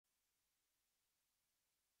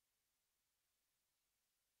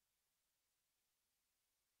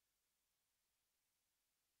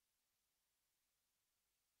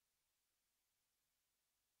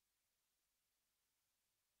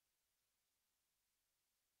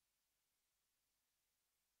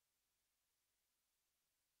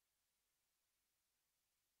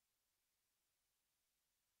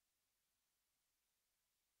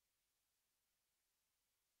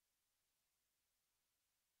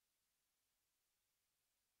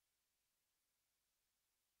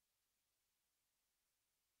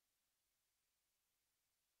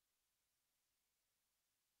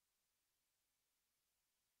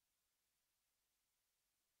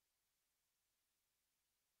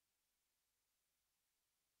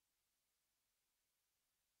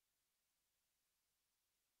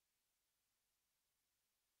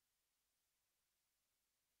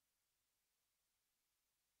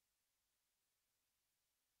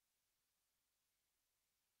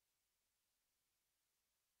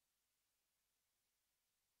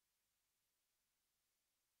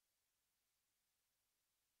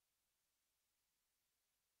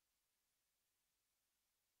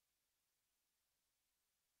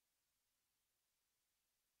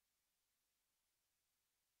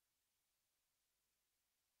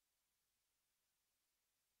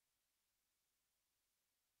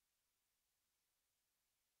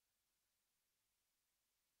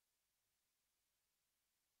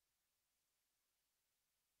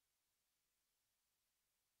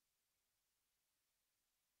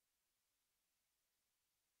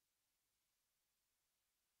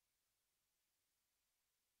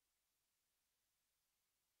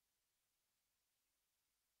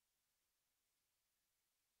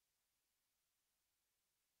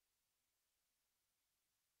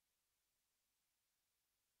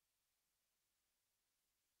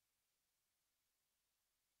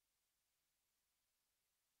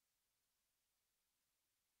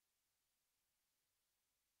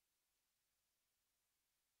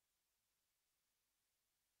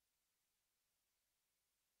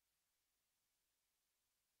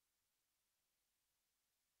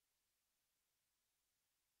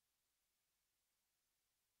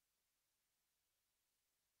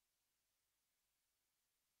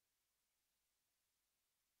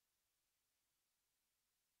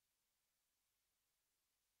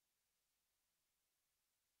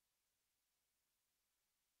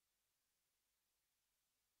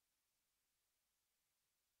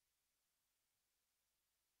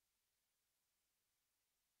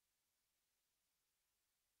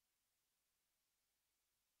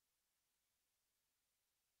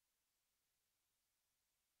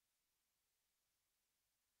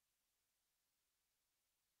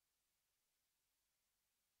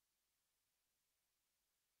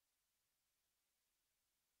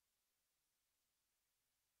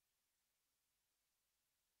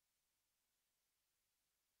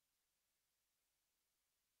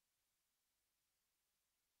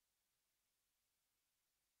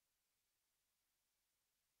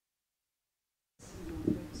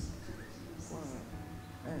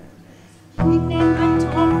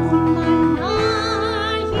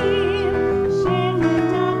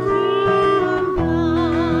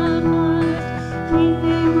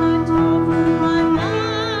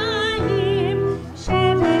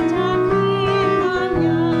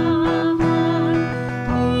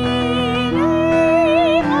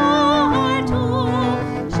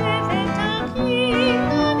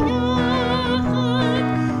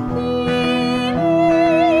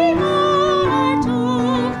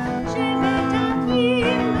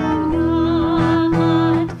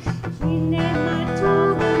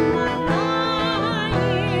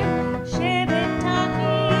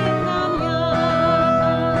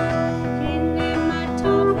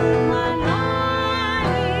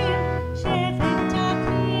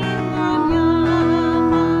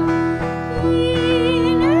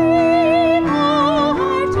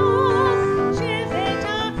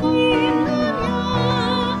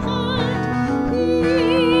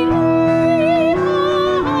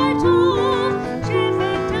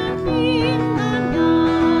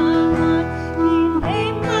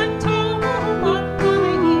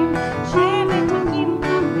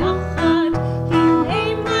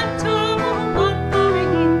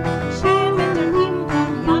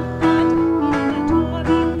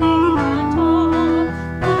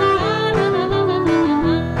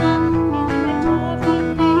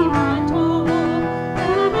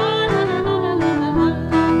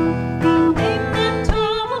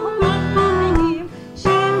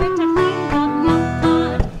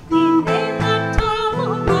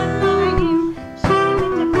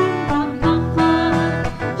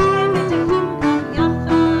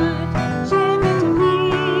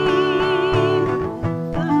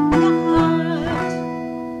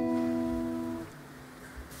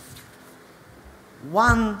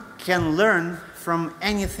can learn from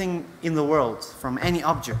anything in the world, from any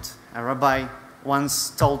object, a rabbi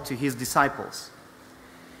once told to his disciples.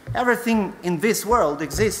 Everything in this world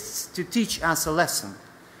exists to teach us a lesson.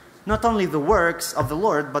 Not only the works of the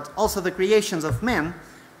Lord, but also the creations of men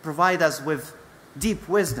provide us with deep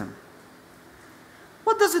wisdom.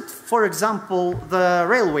 What does it, for example, the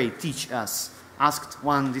railway teach us? Asked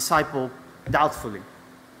one disciple doubtfully.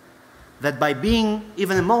 That by being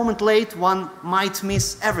even a moment late, one might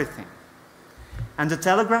miss everything. And the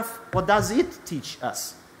telegraph, what does it teach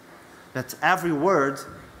us? That every word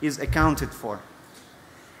is accounted for.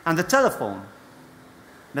 And the telephone,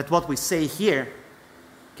 that what we say here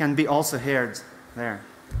can be also heard there.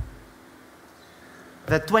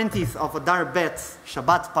 The 20th of Adar Bet,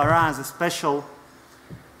 Shabbat Parah, the special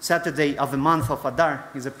Saturday of the month of Adar,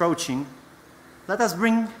 is approaching. Let us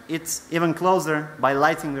bring it even closer by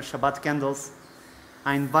lighting the Shabbat candles.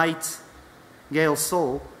 I invite Gail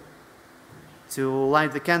Soul to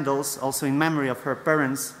light the candles, also in memory of her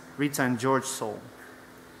parents, Rita and George Soul.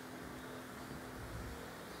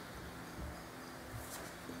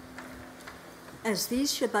 As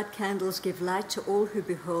these Shabbat candles give light to all who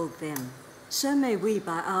behold them, so may we,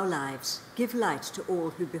 by our lives, give light to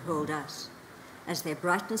all who behold us. As their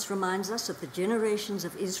brightness reminds us of the generations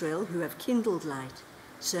of Israel who have kindled light,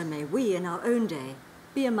 so may we in our own day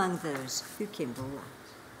be among those who kindle light.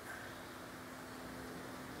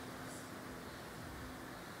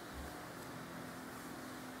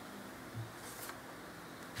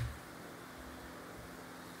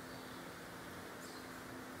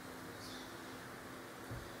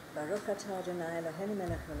 Baruch atah Adonai Eloheinu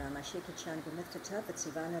melech haolam asher kitshanu b'mitzvotav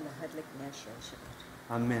v'tzivanu lahadlik ner shel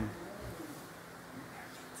Shabbat. Amen.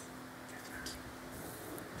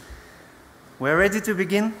 We're ready to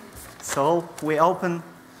begin, so we open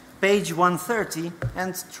page 130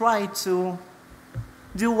 and try to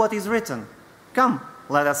do what is written. Come,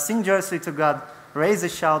 let us sing joyously to God, raise a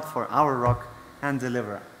shout for our rock and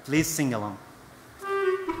deliverer. Please sing along.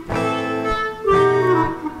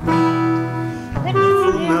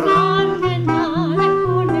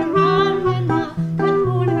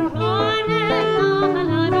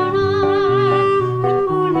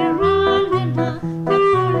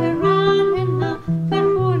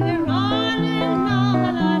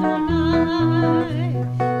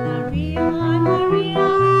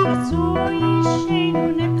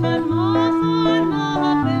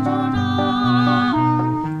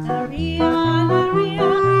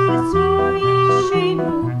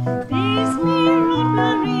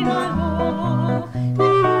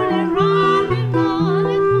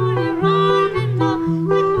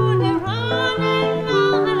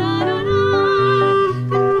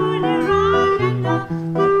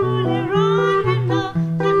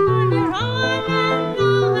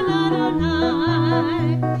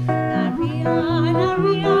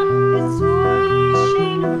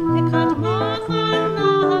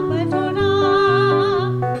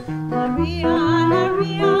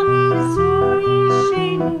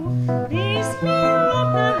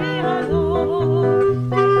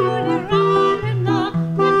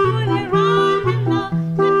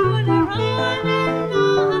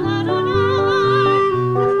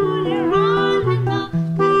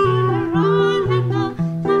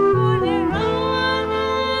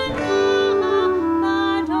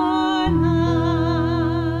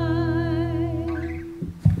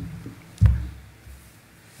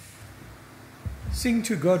 Sing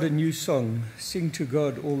to God a new song, sing to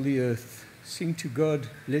God all the earth. Sing to God,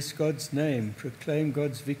 bless God's name, proclaim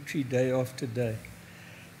God's victory day after day.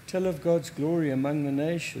 Tell of God's glory among the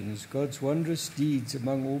nations, God's wondrous deeds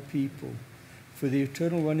among all people. For the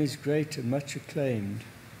Eternal One is great and much acclaimed.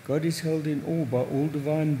 God is held in awe by all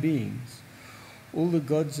divine beings. All the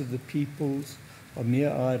gods of the peoples are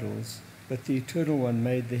mere idols, but the Eternal One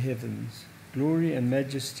made the heavens. Glory and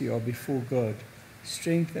majesty are before God.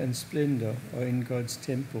 Strength and splendor are in God's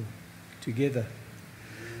temple. Together,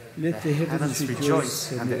 let the heavens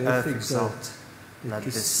rejoice and the earth exult. Let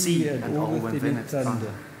the sea and all within it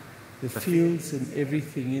thunder. The fields and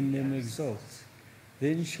everything in them exult.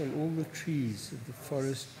 Then shall all the trees of the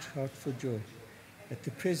forest shout for joy at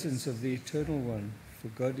the presence of the Eternal One, for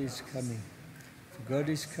God is coming. For God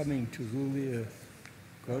is coming to rule the earth.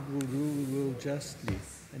 God will rule the world justly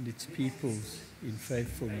and its peoples in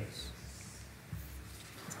faithfulness.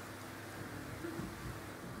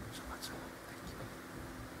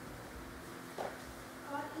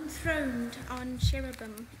 Enthroned on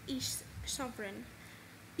cherubim, each sovereign,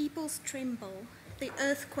 peoples tremble, the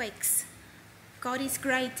earth quakes. God is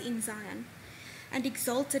great in Zion and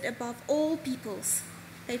exalted above all peoples.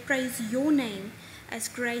 They praise your name as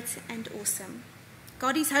great and awesome.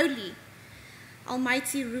 God is holy,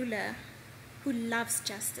 almighty ruler who loves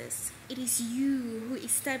justice. It is you who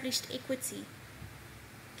established equity.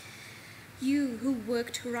 You who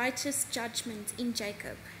worked righteous judgment in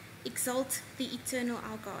Jacob. Exalt the eternal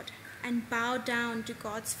our God and bow down to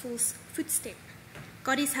God's false footstep.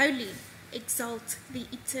 God is holy. Exalt the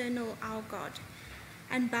eternal our God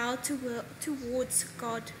and bow towards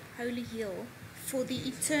God holy hill, for the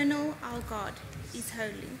eternal our God is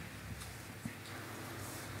holy.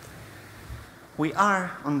 We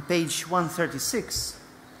are on page 136,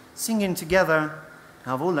 singing together,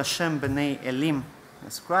 Havu Lashem B'nei Elim,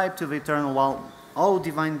 ascribe to the Eternal One, all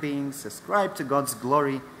divine beings, ascribe to God's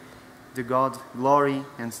glory, to God glory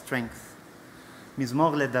and strength.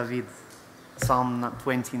 Mizmor LeDavid, Psalm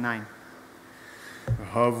 29.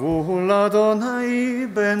 Havu l'Adonai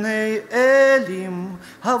b'nei Elim,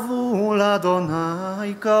 havu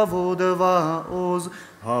l'Adonai kavod va'oz,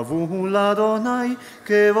 havu l'Adonai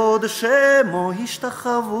kevod shemo,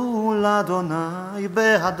 ishtachavu l'Adonai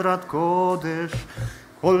behadrat kodesh.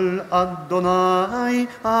 Kol Adonai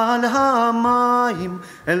al hamayim,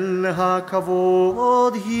 el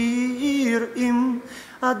hakavod hirim,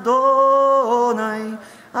 Adonai,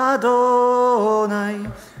 Adonai,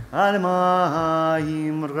 על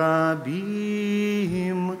מים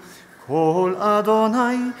רבים, כל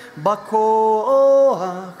אדוני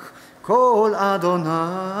בכוח, כל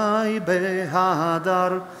אדוני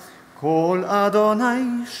בהדר, כל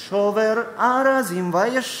אדוני שובר ארזים,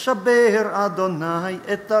 וישבר אדוני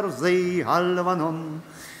את ארזי הלבנון.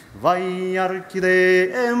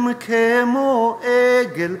 וירקידם כמו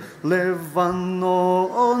עגל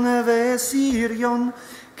לבנון וסיריון,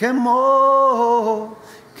 כמו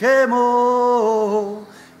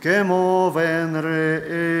בן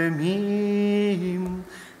רעמים.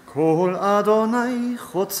 כל אדוני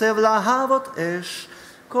חוצב להבות אש,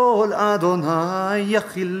 כל אדוני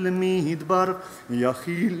יכיל מדבר,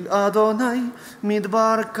 יכיל אדוני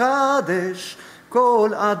מדבר קדש,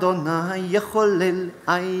 כל אדוני יחולל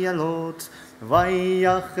איילות,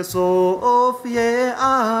 ויחשוף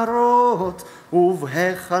יערות,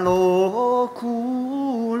 ובהיכלו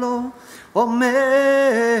כולו.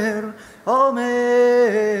 אומר,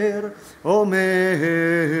 אומר,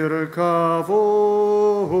 אומר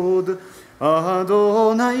כבוד.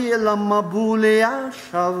 אדוני למבול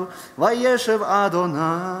ישב, וישב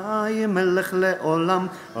אדוני מלך לעולם.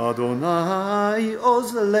 אדוני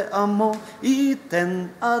עוז לעמו, ייתן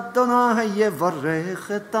אדוני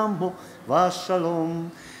יברך את עמו ושלום.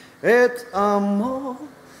 את עמו,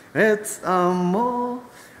 את עמו,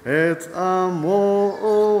 את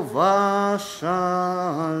עמו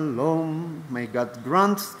ושלום. May God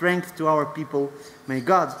grant strength to our people. May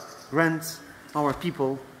God grant our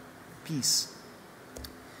people peace.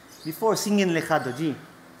 Before singing Lecha Dodi,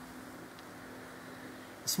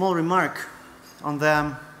 a small remark on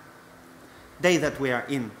the day that we are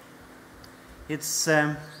in. It's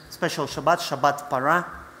special Shabbat, Shabbat Para,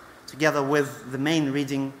 together with the main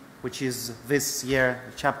reading, which is this year,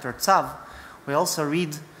 chapter Tzav. We also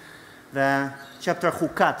read the chapter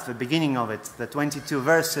Chukat, the beginning of it, the 22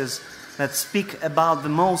 verses that speak about the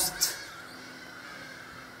most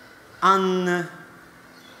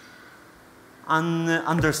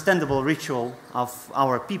understandable ritual of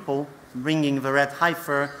our people, bringing the red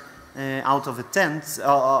heifer out of the tent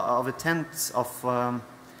of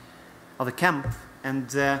the camp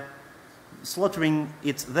and slaughtering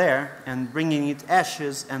it there and bringing it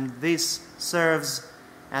ashes, and this serves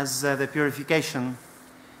as the purification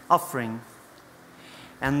offering.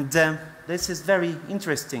 And this is very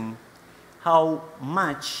interesting, how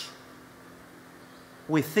much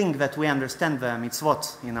we think that we understand the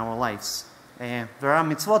mitzvot in our lives. There are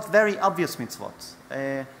mitzvot, very obvious mitzvot,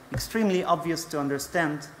 extremely obvious to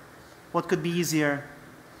understand. What could be easier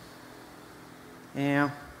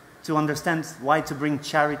to understand why to bring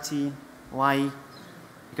charity, why?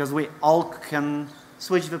 Because we all can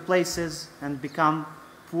switch the places and become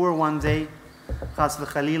poor one day, chas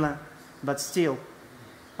v'chalila, but still.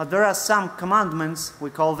 But there are some commandments,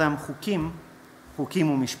 we call them chukim, chukim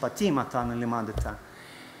u'mishpatim atan limadeta.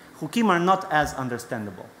 Chukim are not as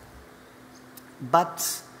understandable.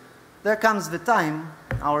 But there comes the time,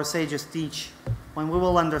 our sages teach, when we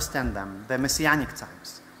will understand them, the messianic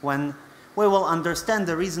times, when we will understand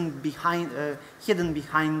the reason behind, hidden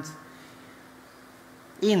behind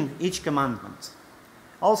in each commandment.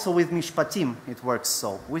 Also with mishpatim, it works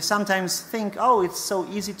so. We sometimes think, oh, it's so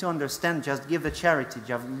easy to understand, just give the charity,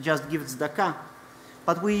 just give tzedakah.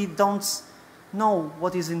 But we don't know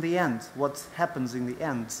what is in the end, what happens in the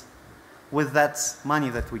end with that money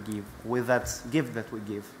that we give, with that gift that we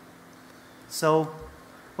give. So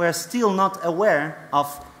we're still not aware of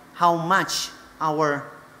how much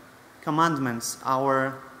our commandments,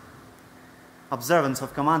 our observance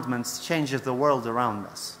of commandments changes the world around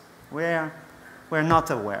us. We're not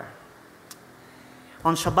aware.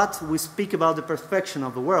 On Shabbat, we speak about the perfection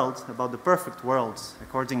of the world, about the perfect world,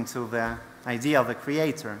 according to the idea of the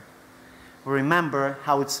Creator. We remember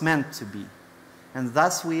how it's meant to be. And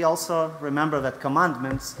thus we also remember that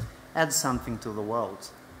commandments add something to the world.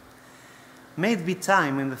 May it be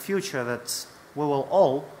time in the future that we will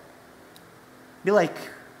all be like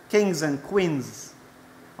kings and queens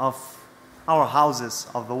of our houses,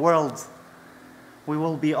 of the world. We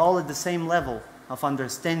will be all at the same level of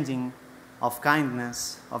understanding, of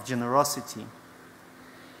kindness, of generosity,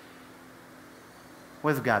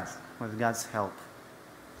 with God's help.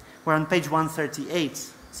 We're on page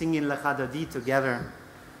 138, singing Lecha Dodi together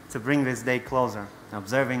to bring this day closer,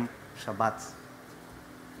 observing Shabbat.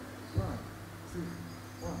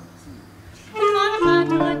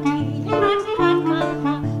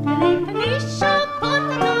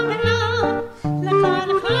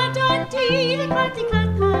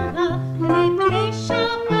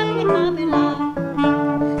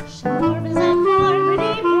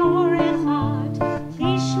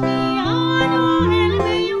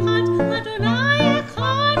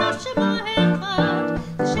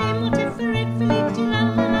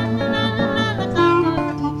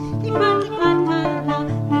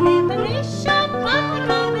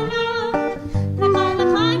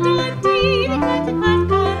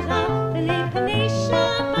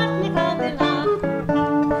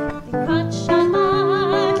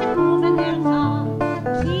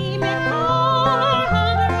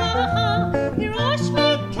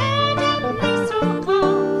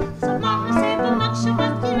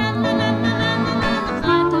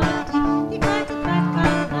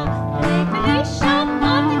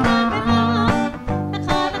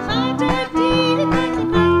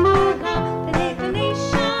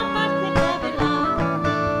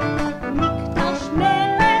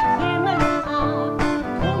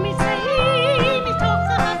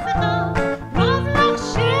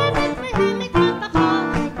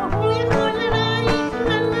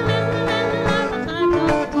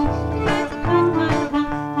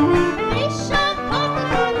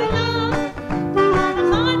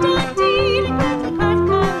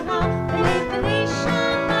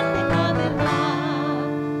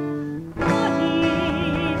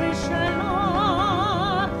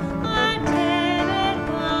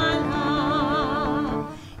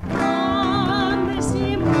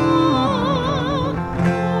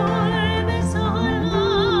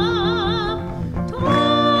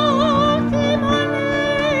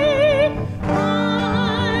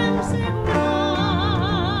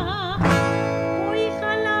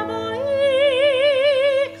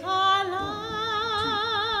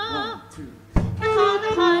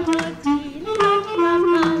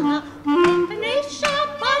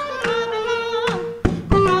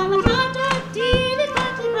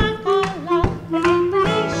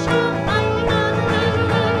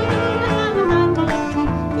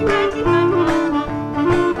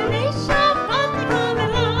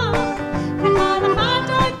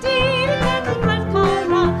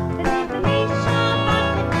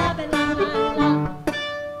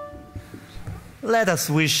 Let us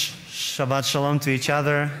wish Shabbat Shalom to each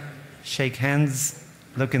other, shake hands,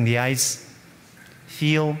 look in the eyes,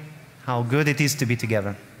 feel how good it is to be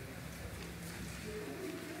together.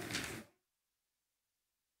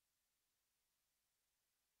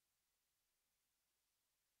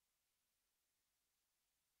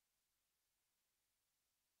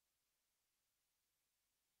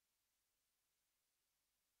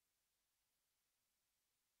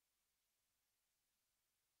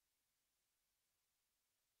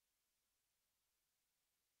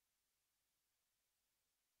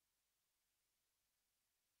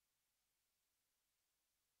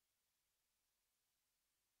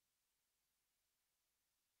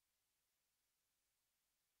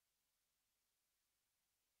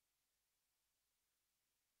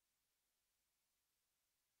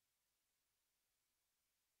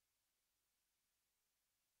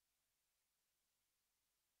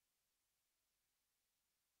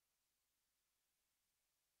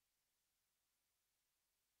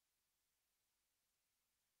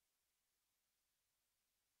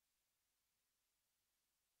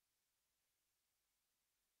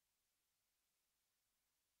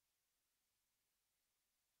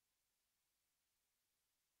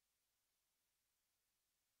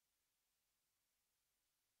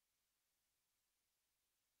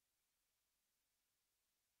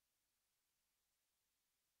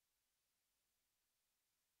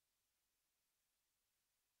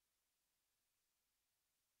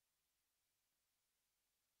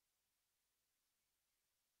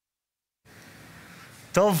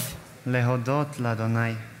 Tov lehodot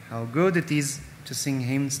l'Adonai. How good it is to sing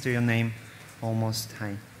hymns to your name, O Most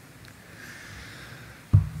High.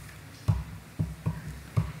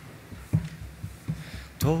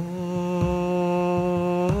 Tov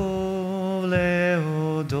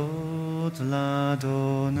lehodot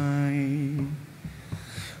l'Adonai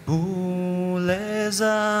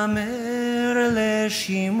ולזמר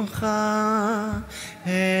לשמך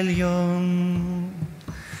עליון.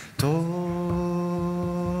 טוב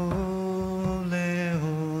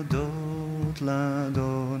להודות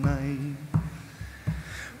לאדוני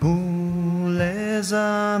ולזמר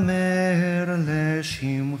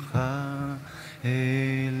לשמך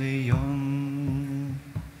עליון.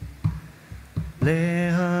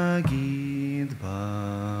 להגיד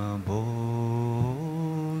בבוקר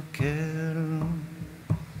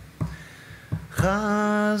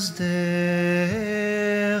חסדך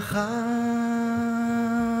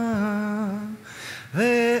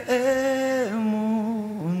ואמונתך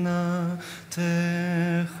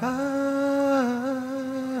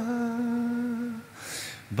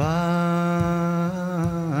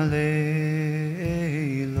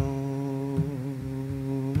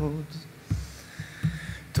בלילות.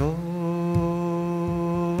 טוב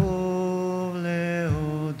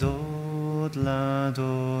להודות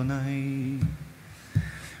לאדוני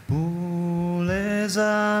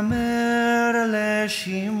ולזמר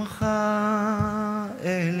לשמך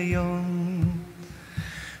עליון.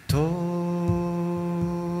 טוב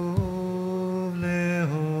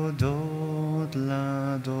להודות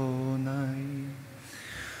לאדוני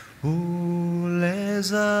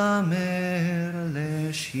ולזמר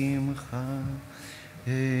לשמך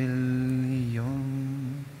עליון.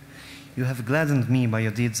 You have gladdened me by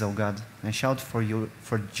your deeds, O God. I shout for you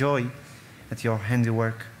for joy at your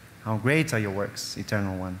handiwork. How great are your works,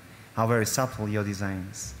 Eternal One. How very subtle your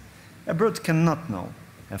designs. A brute cannot know.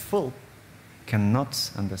 A fool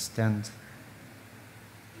cannot understand.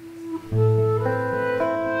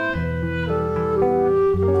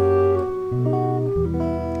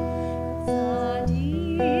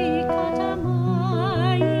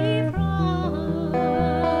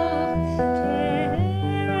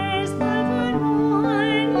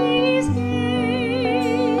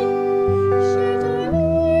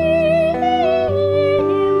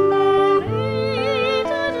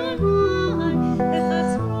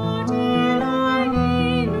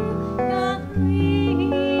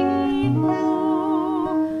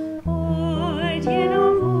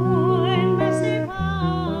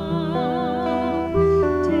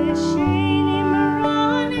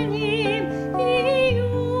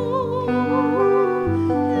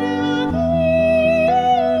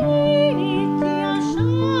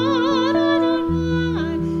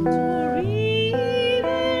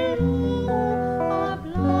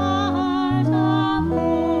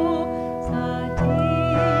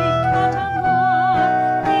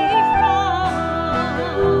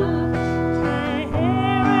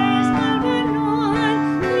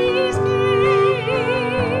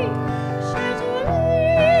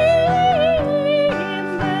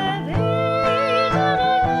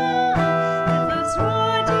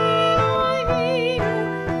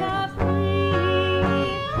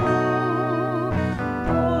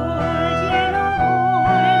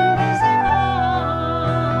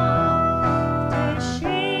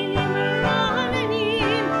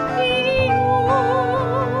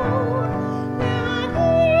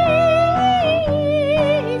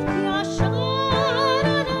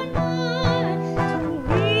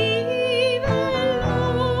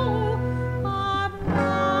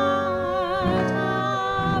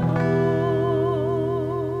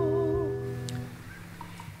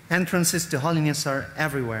 Entrances to holiness are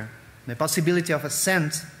everywhere. The possibility of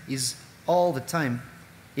ascent is all the time,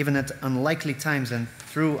 even at unlikely times and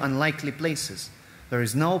through unlikely places. There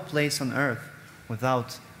is no place on earth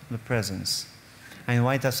without the presence. I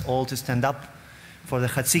invite us all to stand up for the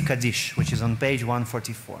Chatzi Kaddish, which is on page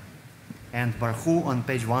 144, and Baruch on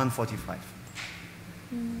page 145.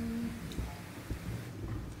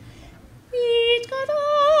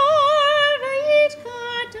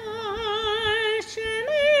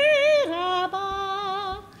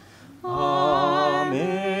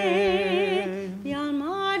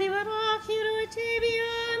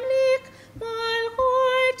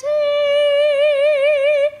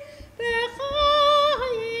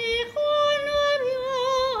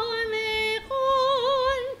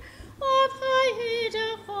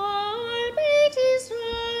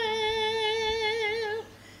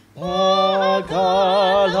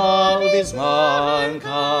 בזמן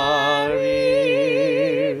קריב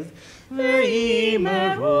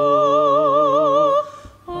וימרו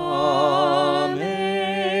אמן.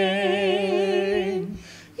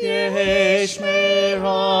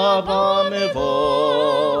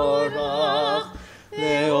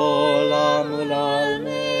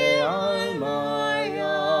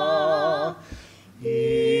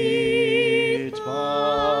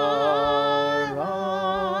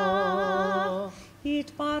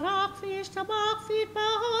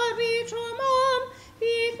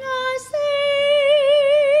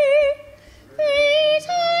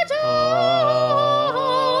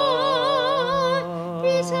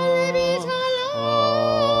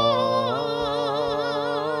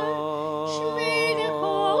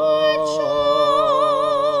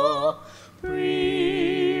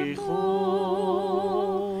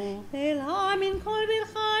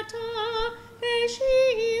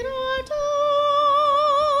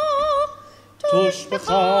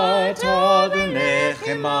 ושפחתה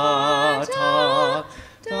ונחמתה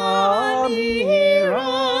תמירן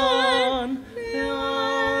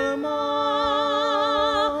בעלמה.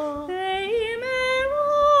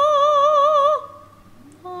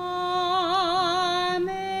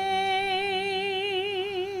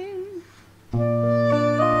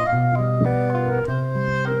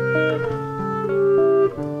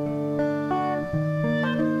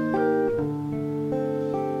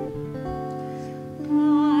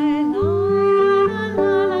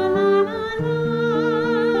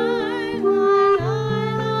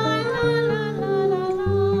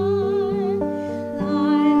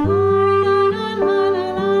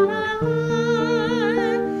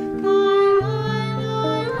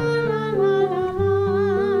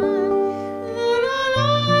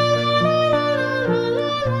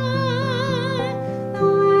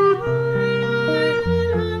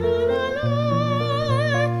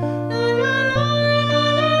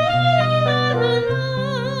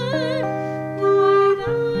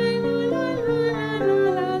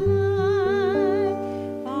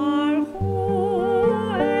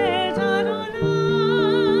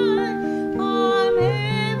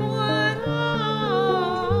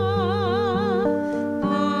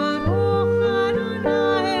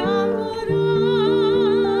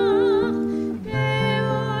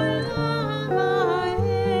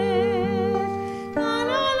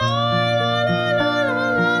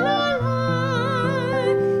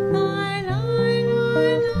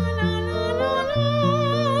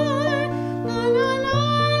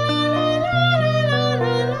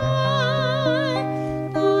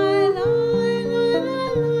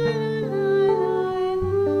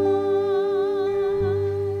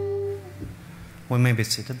 We may be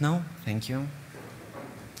seated now. Thank you.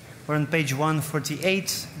 We're on page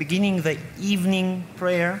 148, beginning the evening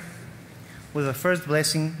prayer with the first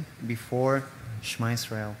blessing before Shema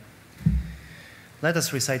Israel. Let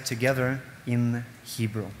us recite together in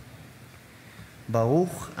Hebrew.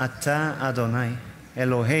 Baruch ata Adonai,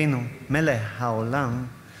 Eloheinu, melech haolam,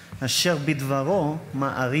 asher bidvaro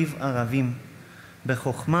ma'ariv aravim,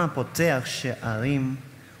 בחוכמה פותח שערים,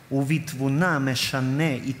 ובתבונה משנה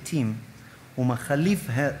עיתים, ומחליף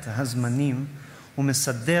את הזמנים,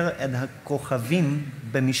 ומסדר את הכוכבים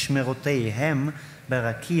במשמרותיהם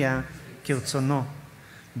ברקיע כרצונו.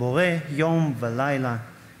 בורא יום ולילה,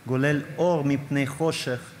 גולל אור מפני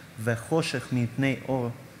חושך, וחושך מפני אור.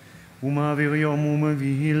 ומעביר יום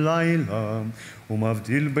ומביא לילה,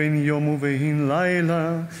 ומבדיל בין יום ובין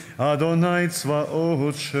לילה, אדוני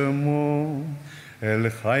צבאות שמו. אל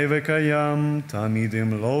חי וקיים, תמיד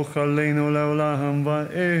ימלוך עלינו לעולם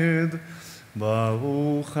ועד.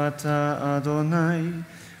 ברוך אתה אדוני,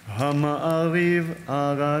 המעריב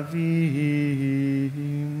ערבים.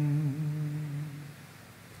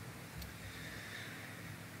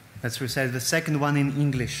 Let's recite the second one in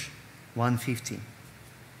English, 150.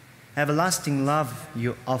 Everlasting love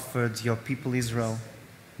you offered your people Israel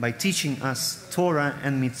by teaching us Torah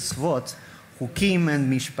and mitzvot, chukim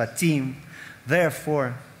and mishpatim.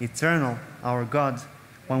 Therefore, eternal, our God,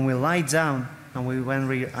 when we lie down and when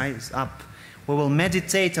we rise up, we will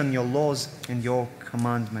meditate on your laws and your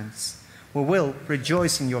commandments. We will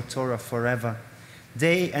rejoice in your Torah forever.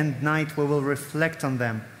 Day and night we will reflect on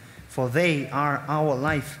them, for they are our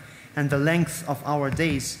life and the length of our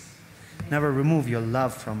days. Never remove your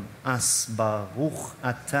love from us. Baruch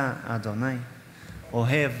ata Adonai,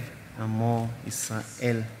 Ohev Amo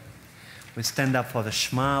Israel. We stand up for the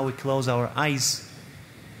Shema, we close our eyes,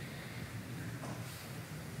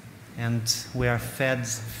 and we are fed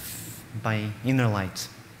by inner light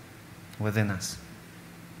within us.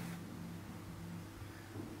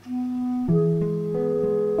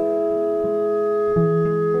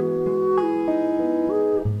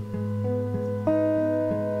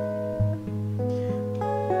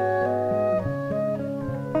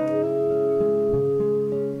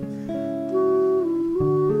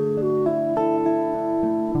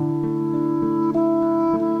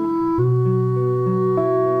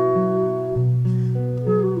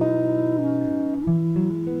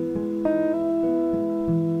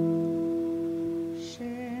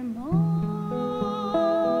 Shema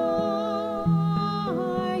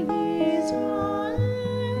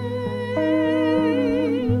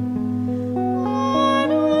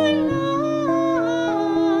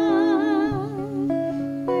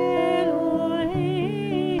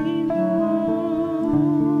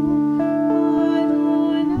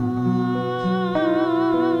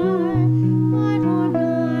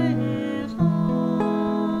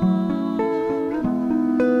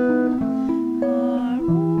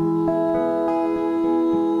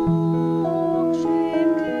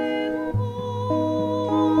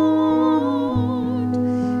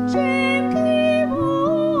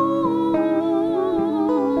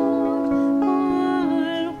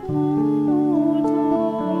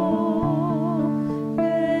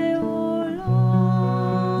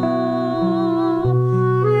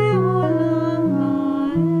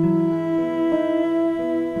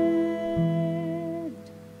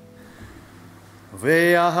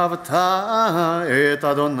ואהבת את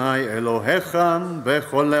אדוני אלוהיך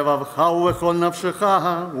בכל לבבך ובכל נפשך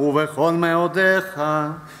ובכל מאודיך,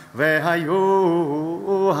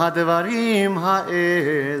 והיו הדברים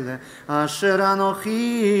האלה אשר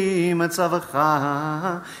אנוכי מצווך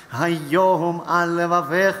היום על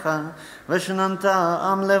לבביך,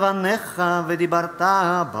 ושננתם לבניך ודיברת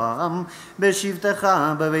בם בשבתך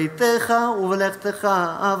בביתך ובלכתך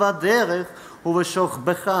בדרך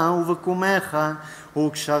ובשוכבך ובקומך,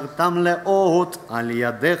 וקשרתם לאות על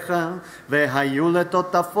ידיך, והיו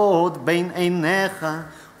לטוטפות בין עיניך,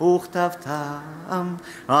 וכתבתם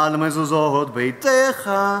על מזוזות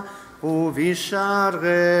ביתך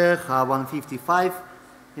ובשעריך. 155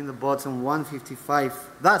 in the bottom, 155.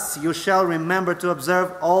 Thus you shall remember to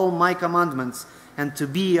observe all my commandments and to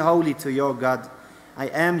be holy to your God. I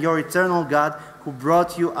am your eternal God who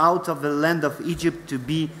brought you out of the land of Egypt to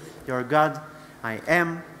be your God. I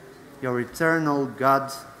am your eternal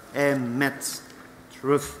God. Emet.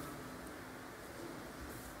 Truth.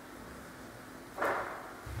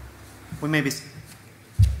 We may be...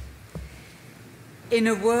 In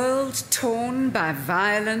a world torn by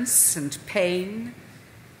violence and pain,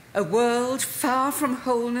 a world far from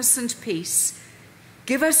wholeness and peace,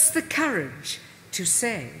 give us the courage to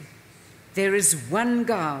say, there is one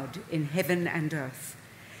God in heaven and earth.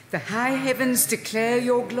 The high heavens declare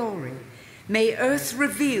your glory. May earth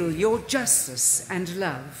reveal your justice and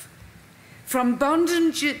love. From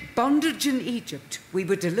bondage in Egypt we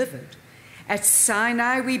were delivered. At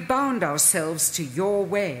Sinai we bound ourselves to your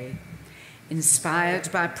way.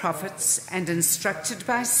 Inspired by prophets and instructed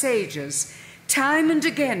by sages, time and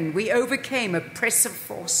again we overcame oppressive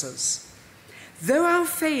forces. Though our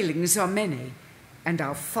failings are many and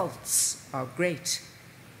our faults are great,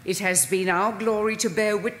 it has been our glory to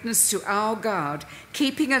bear witness to our God,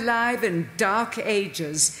 keeping alive in dark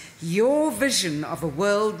ages your vision of a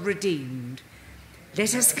world redeemed.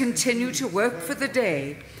 Let us continue to work for the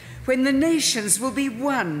day when the nations will be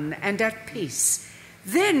one and at peace.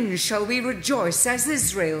 Then shall we rejoice as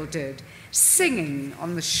Israel did, singing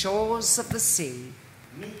on the shores of the sea.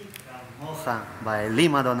 Mi kamocha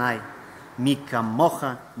ba'elim Adonai, mi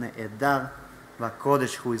kamocha ne'edar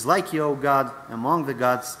v'kodesh, who is like you, O God, among the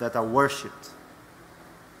gods that are worshipped.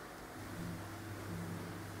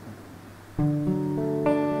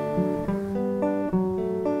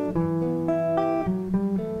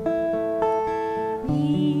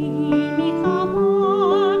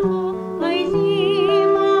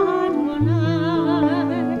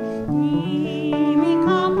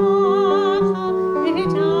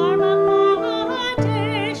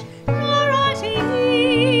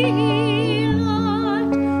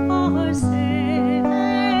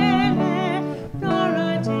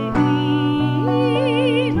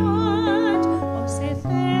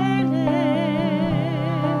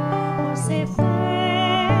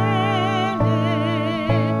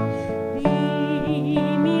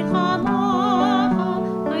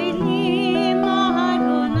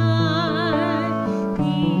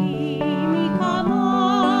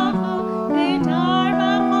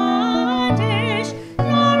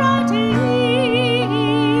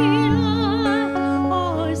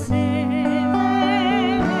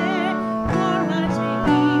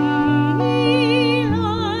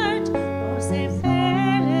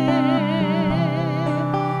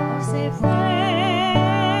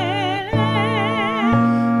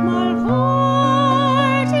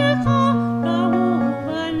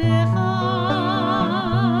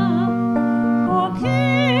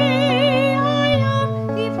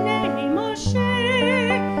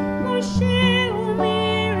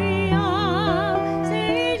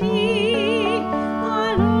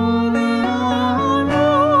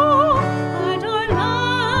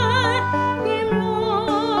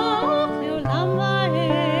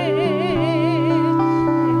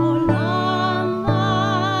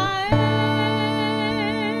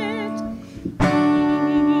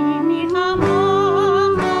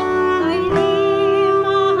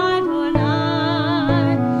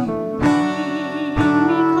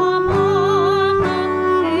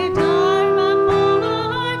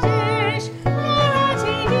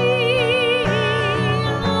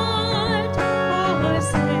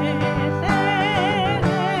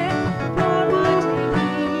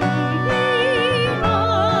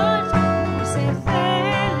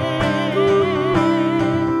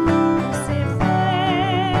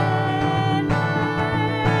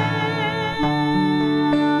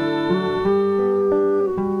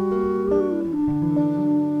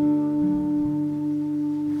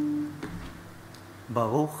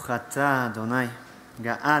 Baruch atah Adonai,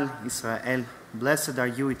 Ga'al Israel. Blessed are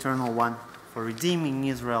you, Eternal One, for redeeming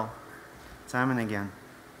Israel. time and again.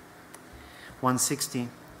 160,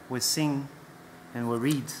 we sing and we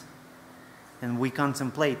read and we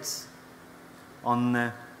contemplate on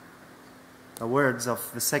the words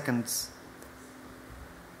of the second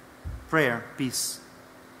prayer, peace,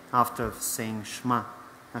 after saying Shema,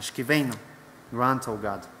 Ashkiveinu, grant, O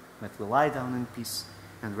God, that we lie down in peace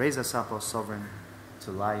and raise us up, O Sovereign,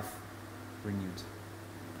 to life renewed.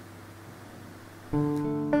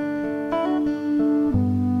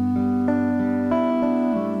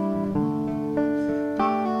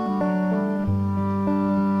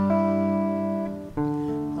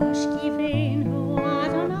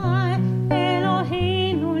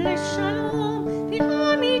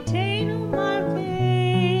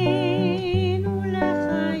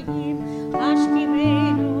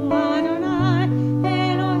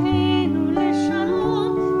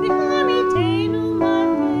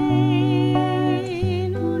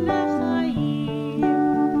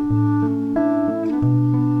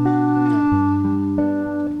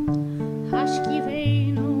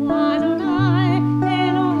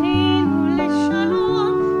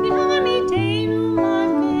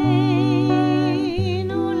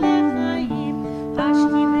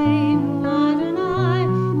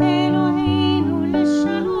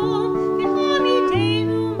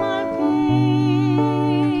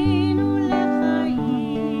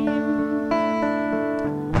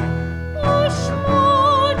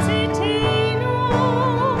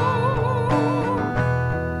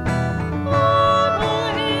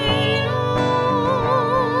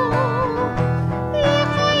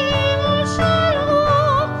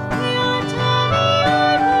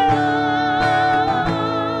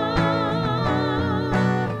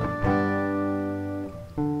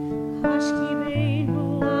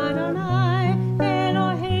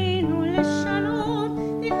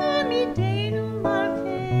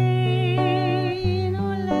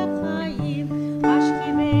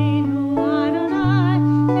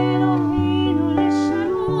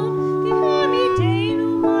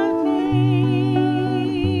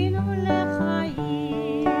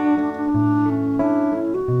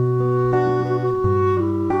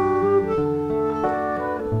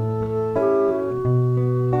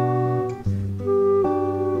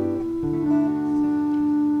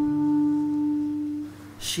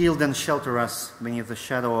 Shield and shelter us beneath the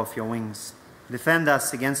shadow of your wings. Defend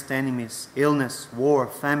us against enemies, illness, war,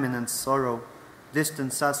 famine, and sorrow.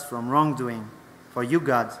 Distance us from wrongdoing. For you,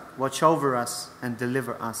 God, watch over us and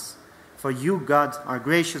deliver us. For you, God, are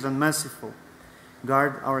gracious and merciful.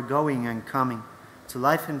 Guard our going and coming to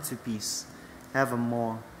life and to peace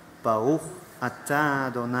evermore. Baruch Ata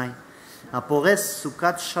Adonai, הפורס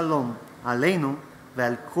סוכת שלום עלינו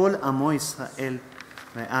ועל כל עמו ישראל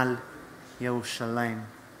ועל ירושלים.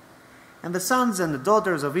 And the sons and the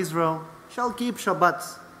daughters of Israel shall keep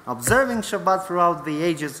Shabbat, observing Shabbat throughout the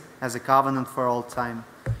ages as a covenant for all time.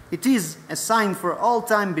 It is a sign for all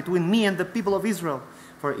time between me and the people of Israel.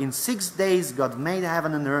 For in 6 days God made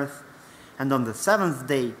heaven and earth, and on the 7th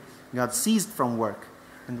day God ceased from work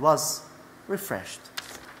and was refreshed.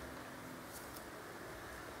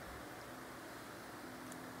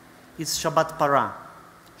 It's Shabbat Para.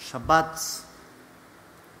 Shabbat,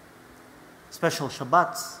 special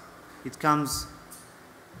Shabbat. It comes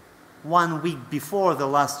 1 week before the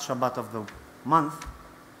last Shabbat of the month,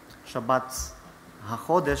 Shabbat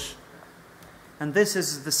HaChodesh. And this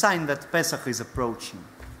is the sign that Pesach is approaching.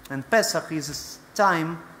 And Pesach is a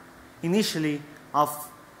time initially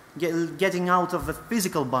of getting out of the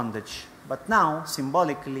physical bondage. But now,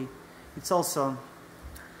 symbolically, it's also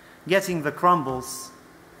getting the crumbles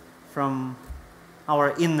from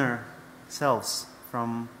our inner selves.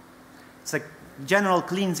 It's a general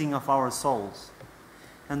cleansing of our souls.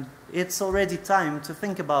 And it's already time to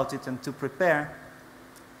think about it and to prepare.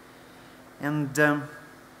 And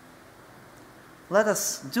let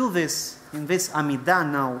us do this in this Amidah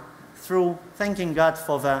now through thanking God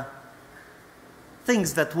for the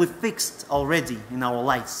things that we fixed already in our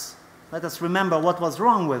lives. Let us remember what was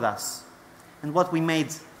wrong with us and what we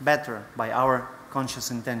made better by our conscious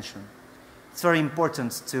intention. It's very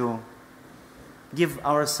important to give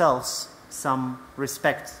ourselves some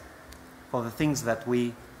respect for the things that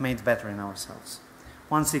we made better in ourselves.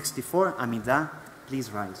 164, Amidah, please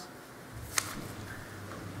rise.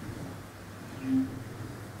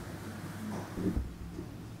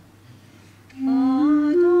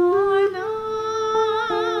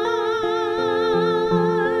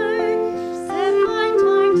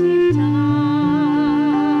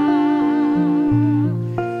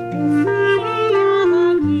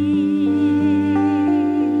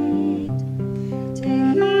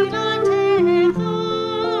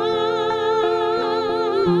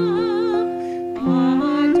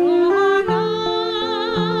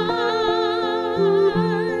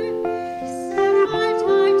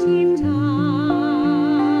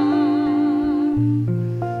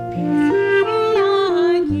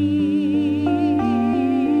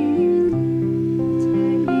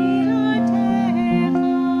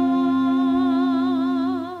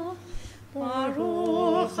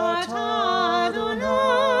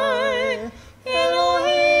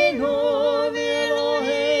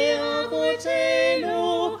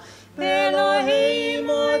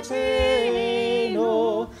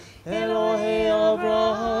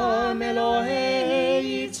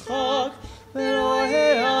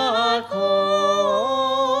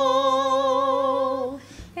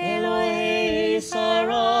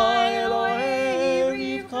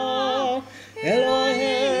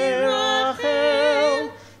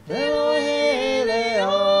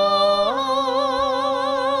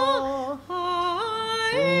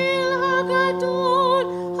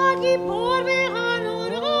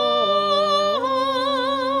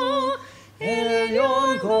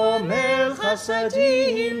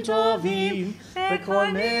 חסדים טובים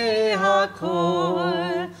וקונה הכל,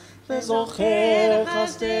 וזוכר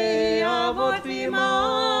חסדי אבות ואימהות,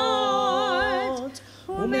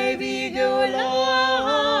 ומביא גאולה,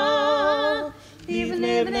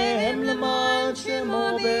 יבנה בניהם למען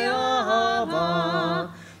שמו באהבה,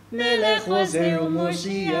 מלך עוזר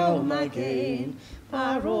ומושיע ומגן,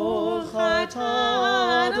 ברוך אתה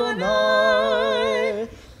אדוני,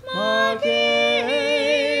 מגן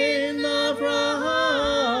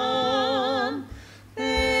אברהם,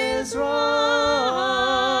 בעזרת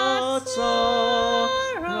שרה.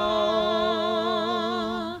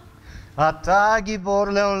 אתה גיבור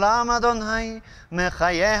לעולם אדוני,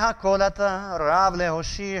 מחיי הכל אתה, רב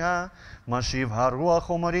להושיע, משיב הרוח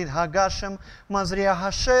ומוריד הגשם, מזריע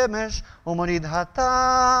השמש ומוריד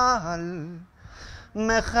הטל.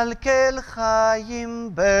 מכלכל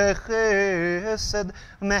חיים בחסד,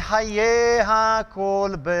 מחיה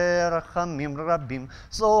הכל ברחמים רבים,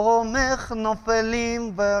 סומך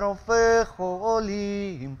נופלים ורופא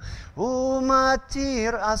חולים,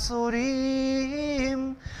 ומתיר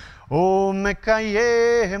אסורים,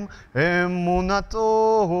 ומקיים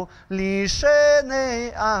אמונתו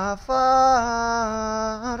לשני עפר.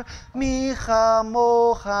 מי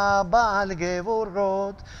כמוך בעל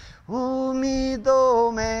גבורות ומי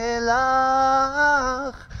דומה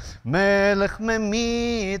לך, מלך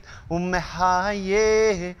ממית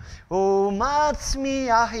ומחיה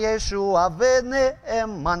ומצמיח ישועה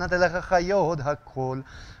ונאמן, נתן לך חיות הכל.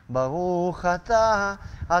 ברוך אתה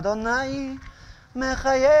אדוני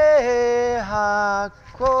מחיי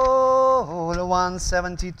הכל.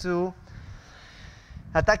 172.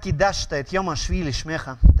 אתה קידשת את יום השביעי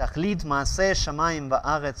לשמך, תכלית מעשה שמיים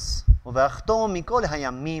וארץ, וברכתו מכל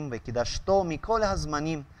הימים וקידשתו מכל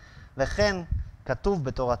הזמנים, וכן כתוב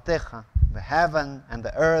בתורתך, the heaven and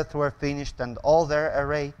the earth were finished and all their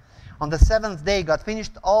array. On the seventh day God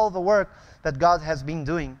finished all the work that God has been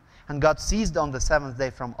doing, and God ceased on the seventh day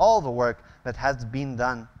from all the work that has been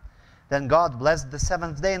done. Then God blessed the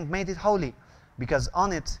seventh day and made it holy, because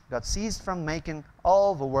on it God ceased from making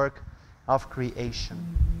all the work of creation.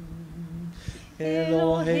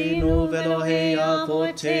 Eloheinu ve'Elohei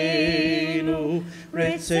avotenu,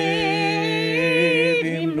 retzeh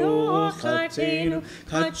bimnuchateinu,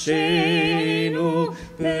 kadshenu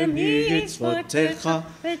b'mitzvotecha,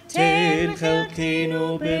 v'ten chelkenu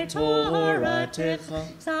b'toratecha,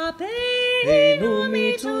 sapeinu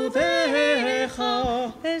mituvecha,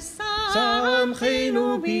 v'samchenu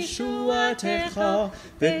b'shuatecha,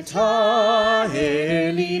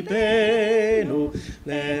 v'tahel libenu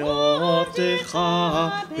לעבדך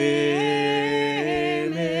באמת.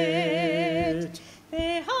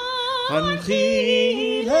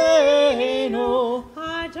 הנחילנו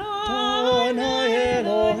אדוני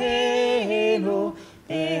אלוהינו,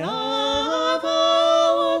 באהבה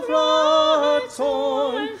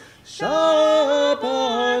וברצון,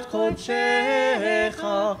 שבת קודשך,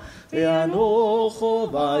 ואנוכו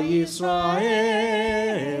בישראל,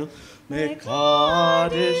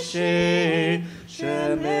 מקדשי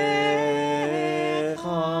שמך.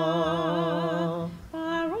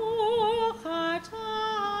 ברוך אתה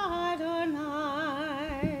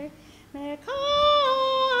אדוני, מקדש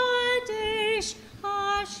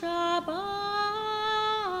השבת.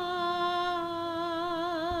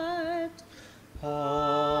 אמן.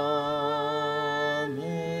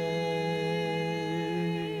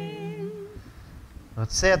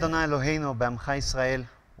 רוצה אדוני אלוהינו בעמך ישראל,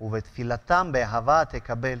 ובתפילתם באהבה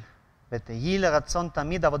תקבל, ותהי לרצון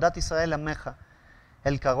תמיד עבודת ישראל עמך,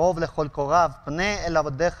 אל קרוב לכל קורב, פנה אל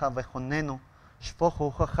עבדיך וכוננו, שפוך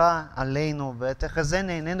רוחך עלינו, ותחזן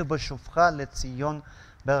עינינו בשובך לציון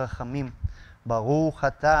ברחמים. ברוך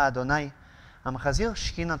אתה אדוני, המחזיר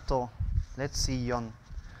שכינתו לציון.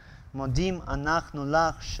 מודים אנחנו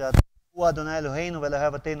לך שאתה הוא אדוני אלוהינו ואלוהי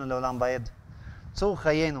אבותינו לעולם ועד. צור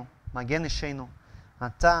חיינו, מגן נשינו,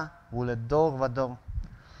 אתה ולדור ודור.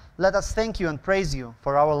 Let us thank you and praise you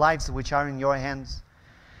for our lives which are in your hands,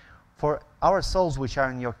 for our souls which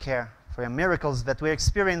are in your care, for your miracles that we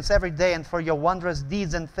experience every day, and for your wondrous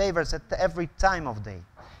deeds and favors at every time of day,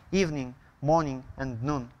 evening, morning, and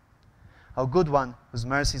noon. O good one, whose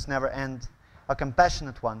mercies never end, O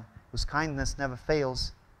compassionate one, whose kindness never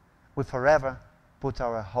fails, we forever put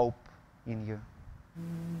our hope in you.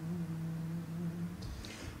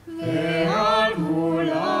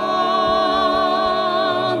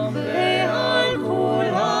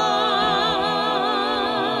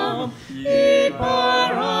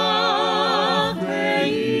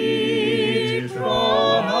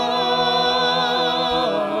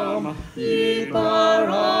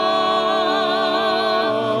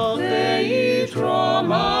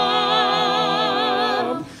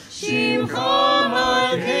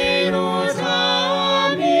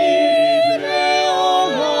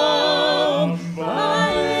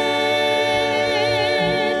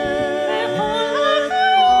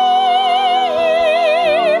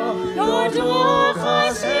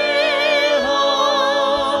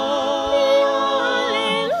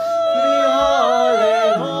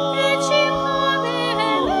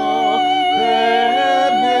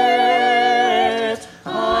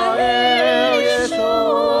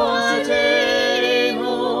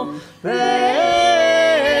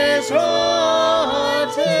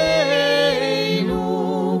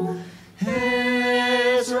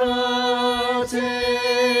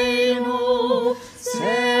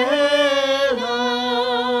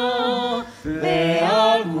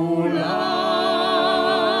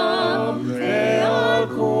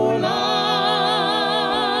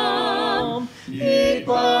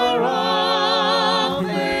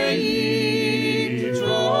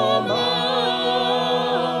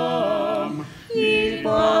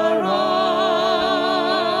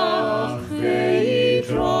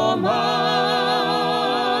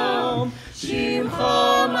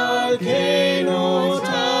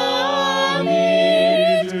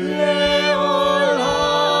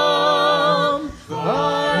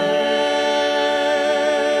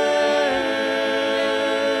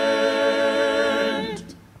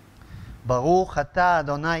 ברוך אתה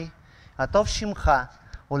אדוני, הטוב שמך,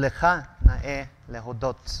 ולך נאה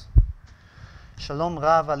להודות. שלום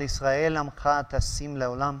רב על ישראל עמך תשים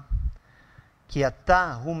לעולם, כי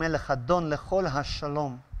אתה הוא מלך אדון לכל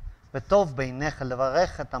השלום, וטוב בעיניך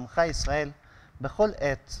לברך את עמך ישראל בכל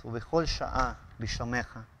עת ובכל שעה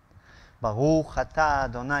בשלומך. ברוך אתה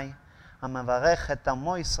אדוני, המברך את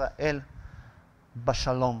עמו ישראל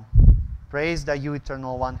בשלום. Praised are you,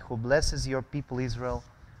 Eternal One, who blesses your people Israel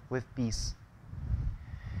with peace.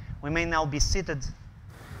 We may now be seated.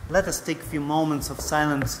 Let us take a few moments of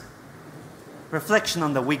silent reflection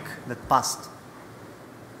on the week that passed.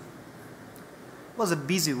 It was a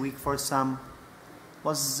busy week for some. It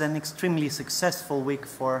was an extremely successful week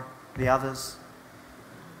for the others.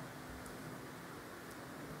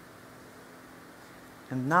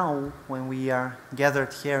 And now, when we are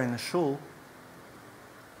gathered here in the shul,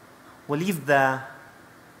 we leave the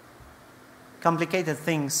complicated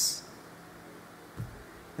things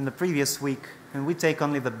in the previous week and we take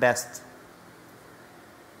only the best.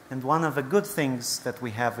 And one of the good things that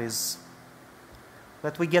we have is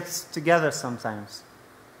that we get together sometimes.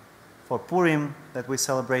 For Purim, that we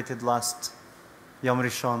celebrated last Yom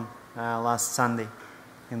Rishon, last Sunday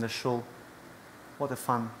in the shul. What a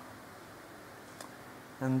fun.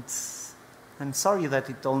 And I'm sorry that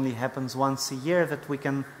it only happens once a year, that we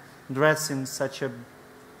can dress in such a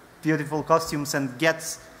beautiful costumes and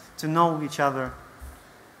get to know each other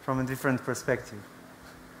from a different perspective.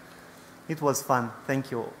 It was fun.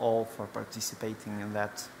 Thank you all for participating in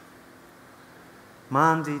that.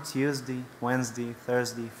 Monday, Tuesday, Wednesday,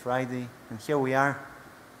 Thursday, Friday, and here we are,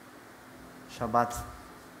 Shabbat.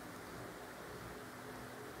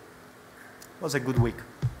 It was a good week.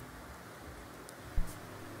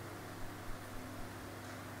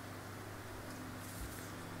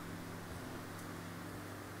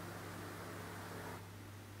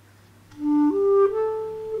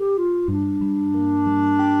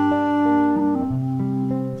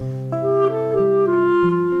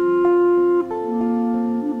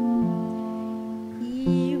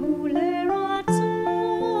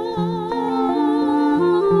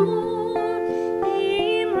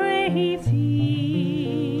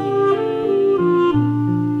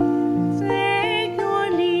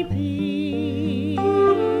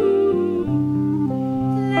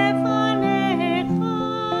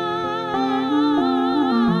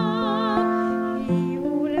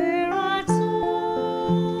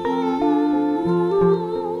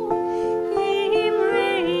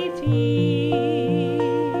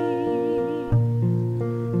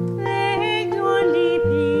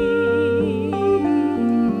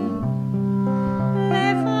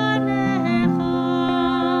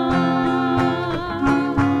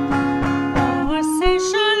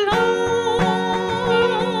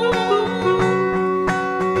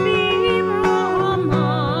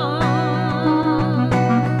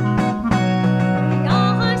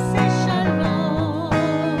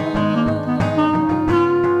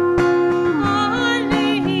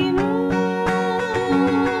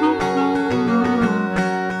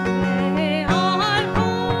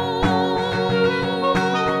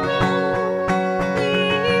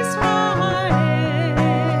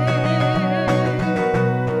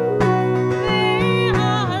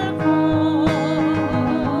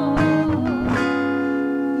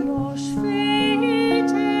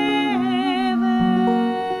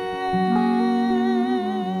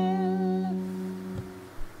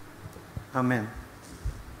 Amen.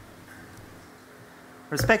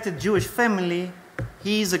 Respected Jewish family,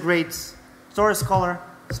 he is a great Torah scholar,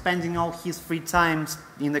 spending all his free time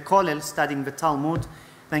in the Kollel studying the Talmud,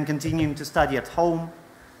 then continuing to study at home.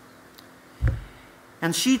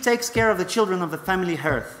 And she takes care of the children of the family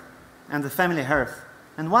hearth and the family hearth.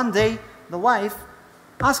 And one day, the wife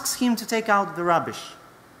asks him to take out the rubbish.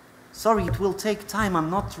 Sorry, it will take time. I'm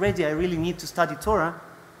not ready. I really need to study Torah.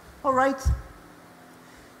 All right.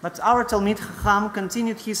 But our Talmid Chacham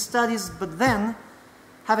continued his studies, but then,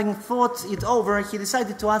 having thought it over, he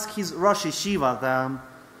decided to ask his Rosh Yeshiva, the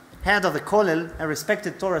head of the Kollel, a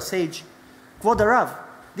respected Torah sage, Kvod Harav,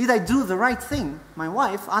 did I do the right thing? My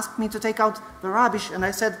wife asked me to take out the rubbish, and I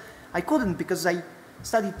said I couldn't because I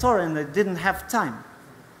studied Torah and I didn't have time.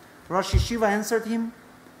 Rosh Yeshiva answered him,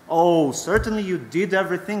 oh, certainly you did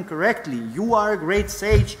everything correctly. You are a great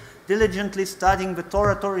sage, diligently studying the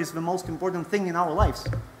Torah. Torah is the most important thing in our lives.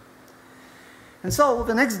 And so,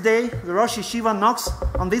 the next day, the Rosh Yeshiva knocks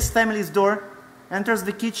on this family's door, enters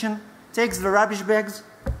the kitchen, takes the rubbish bags,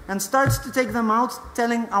 and starts to take them out,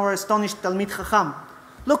 telling our astonished Talmid Chacham,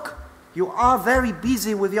 look, you are very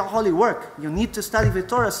busy with your holy work. You need to study the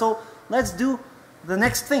Torah, so let's do the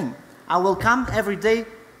next thing. I will come every day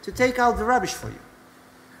to take out the rubbish for you.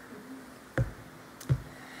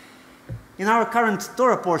 In our current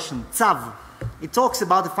Torah portion, Tzav, it talks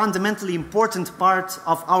about a fundamentally important part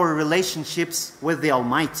of our relationships with the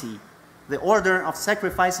Almighty, the order of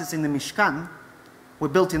sacrifices in the Mishkan we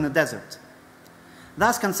built in the desert.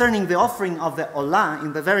 Thus, concerning the offering of the Olah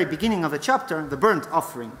in the very beginning of the chapter, the burnt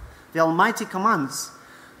offering, the Almighty commands,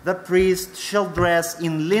 the priest shall dress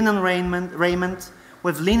in linen raiment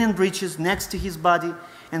with linen breeches next to his body,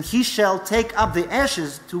 and he shall take up the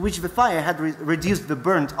ashes to which the fire had reduced the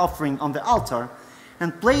burnt offering on the altar,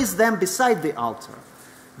 and place them beside the altar.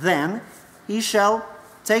 Then he shall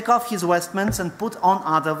take off his vestments and put on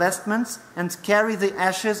other vestments, and carry the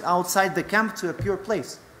ashes outside the camp to a pure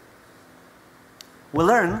place. We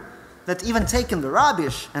learn that even taking the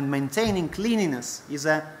rubbish and maintaining cleanliness is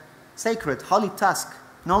a sacred, holy task,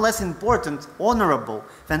 no less important, honorable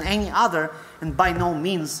than any other, and by no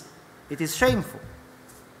means it is shameful.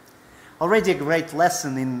 Already a great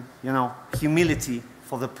lesson in, humility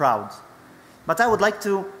for the proud. But I would like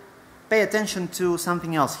to pay attention to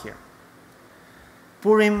something else here.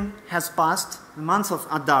 Purim has passed, the month of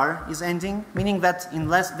Adar is ending, meaning that in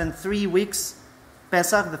less than 3 weeks,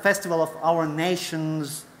 Pesach, the festival of our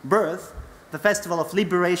nation's birth, the festival of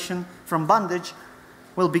liberation from bondage,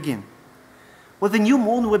 will begin. With the new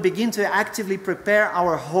moon, we begin to actively prepare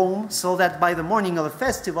our home so that by the morning of the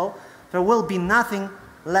festival, there will be nothing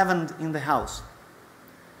leavened in the house.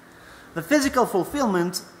 The physical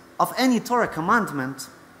fulfillment of any Torah commandment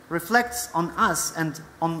reflects on us and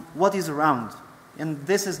on what is around. And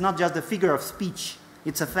this is not just a figure of speech,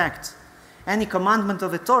 it's a fact. Any commandment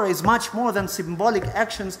of the Torah is much more than symbolic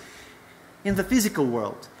actions in the physical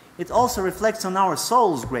world. It also reflects on our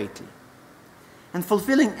souls greatly. And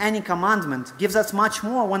fulfilling any commandment gives us much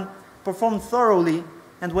more when performed thoroughly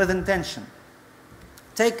and with intention.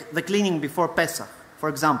 Take the cleaning before Pesach, for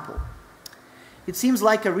example. It seems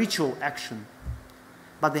like a ritual action,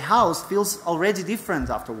 but the house feels already different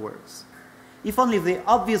afterwards. If only the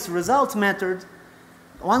obvious result mattered,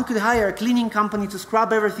 one could hire a cleaning company to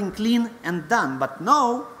scrub everything clean and done. But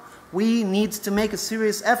no, we need to make a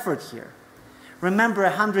serious effort here. Remember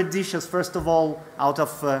 100 dishes, first of all, out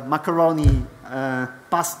of macaroni,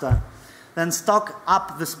 pasta. Then stock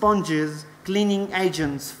up the sponges, cleaning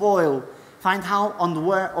agents, foil. Find how and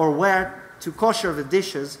where to kosher the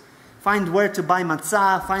dishes. Find where to buy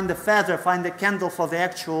matzah, find the feather, find the candle for the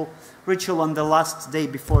actual ritual on the last day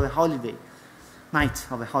before the holiday, night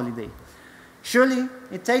of the holiday. Surely,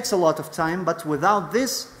 it takes a lot of time, but without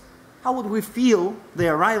this, how would we feel the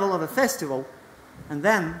arrival of a festival? And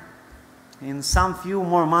then, in some few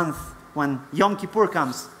more months, when Yom Kippur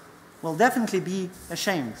comes, we'll definitely be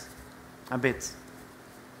ashamed a bit.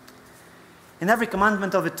 In every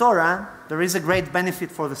commandment of the Torah, there is a great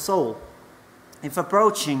benefit for the soul. If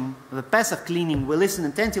approaching the Pesach cleaning, we listen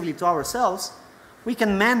attentively to ourselves, we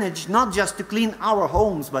can manage not just to clean our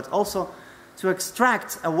homes, but also to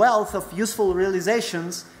extract a wealth of useful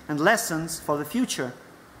realizations and lessons for the future,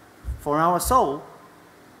 for our soul,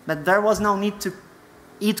 that there was no need to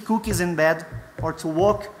eat cookies in bed or to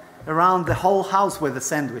walk around the whole house with a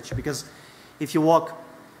sandwich, because if you walk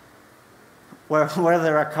where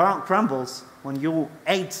there are crumbles, when you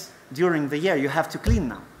ate during the year, you have to clean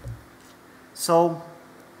now. So,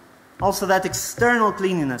 also that external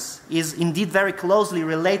cleanliness is indeed very closely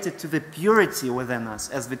related to the purity within us,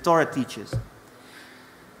 as the Torah teaches.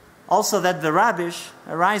 Also that the rubbish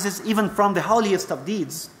arises even from the holiest of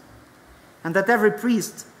deeds, and that that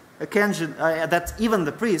even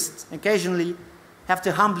the priests occasionally have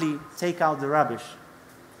to humbly take out the rubbish.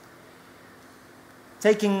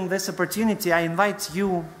 Taking this opportunity, I invite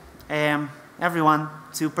you, everyone,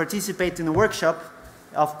 to participate in a workshop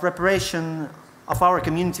of preparation of our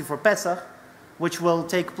community for Pesach, which will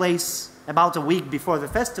take place about a week before the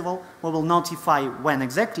festival. We will notify when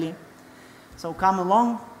exactly. So come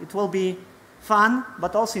along. It will be fun,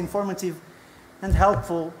 but also informative and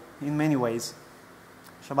helpful in many ways.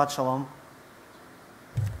 Shabbat Shalom.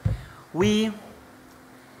 We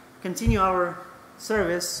continue our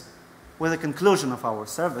service with the conclusion of our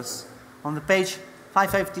service on the page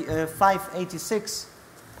 586.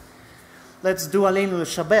 Let's do Aleinu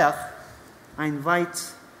L'Shabeach. I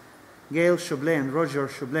invite Gail Choublet and Roger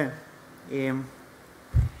Choublet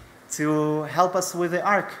to help us with the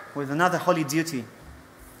ark, with another holy duty.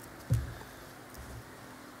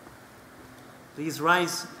 Please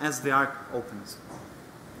rise as the ark opens.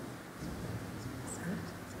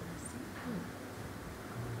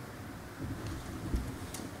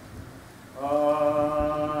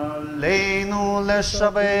 Aleinu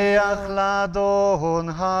L'Shabeach L'Adon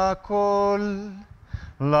HaKol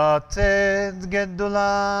לתת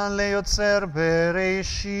גדולה ליוצר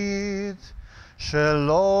בראשית,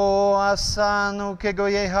 שלא עשנו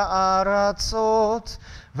כגויי הארצות,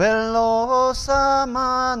 ולא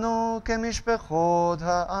שמנו כמשפחות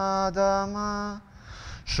האדמה,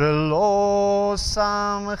 שלא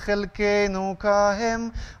שם חלקנו כהם,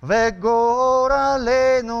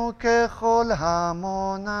 וגורלנו ככל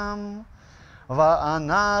המונם.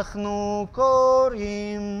 ואנחנו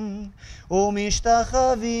קוראים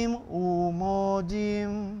ומשתחווים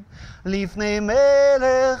ומודים לפני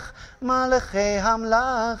מלך מלכי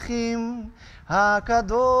המלכים,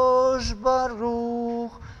 הקדוש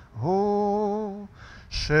ברוך הוא,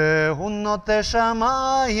 שהוא נוטה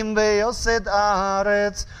שמיים ויוסד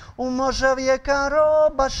ארץ, ומושב יקרו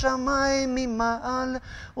בשמיים ממעל,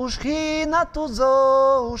 ושכינתו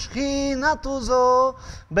זו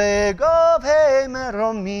בגובהי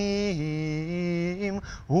מרומים.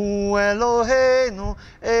 הוא אלוהינו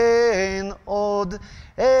אין עוד,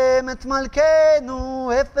 אמת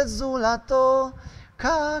מלכנו אפס זולתו,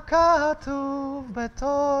 ככתוב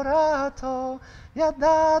בתורתו,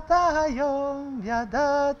 ידעת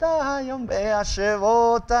היום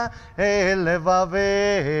בהשבות אל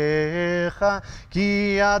לבביך,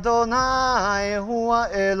 כי אדוני הוא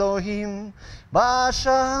האלוהים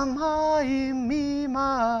בשמיים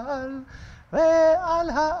ממעל, ועל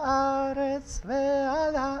הארץ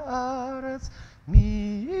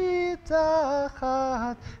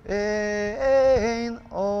מתחת אין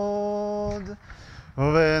עוד.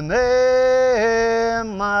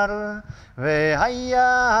 ונאמר,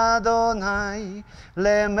 והיה אדוני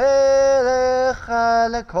למלך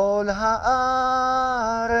על כל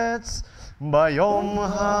הארץ, ביום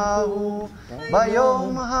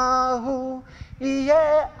ההוא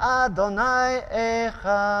יהיה אדוני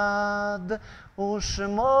אחד,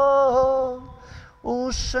 ושמו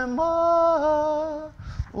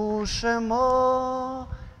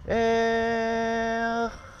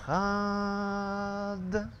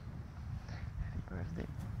אחד. Happy birthday.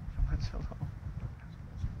 Shabbat shalom.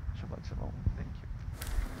 Shabbat shalom. Thank you.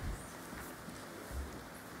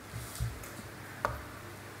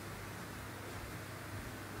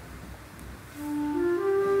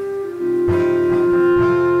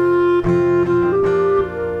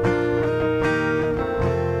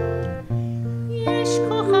 יש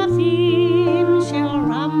כוכבים של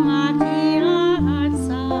רמתי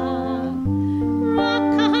ארצה, רק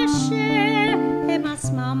כאשר הם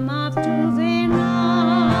עצמם עבדו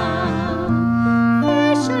ונם.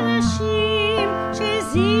 יש אנשים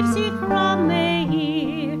שזיו זכרם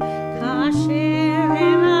מאיר, כאשר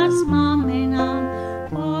הם עצמם אינם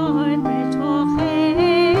עוד בתוכנו.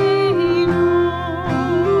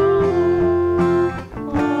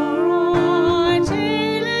 אורות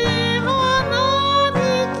אלה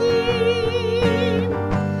המדליקים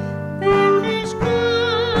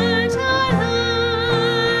בחשכת הליל,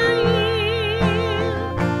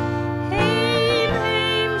 הם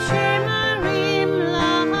שמראים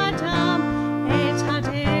לאדם את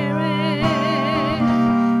הדרך,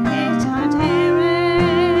 הם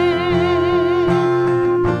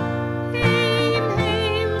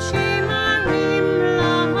שמראים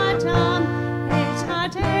לאדם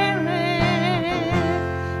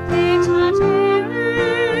את הדרך.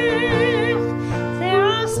 There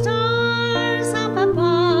are stars up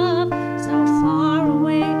above, so far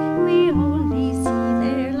away we only see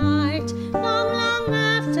their light, long, long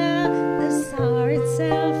after the star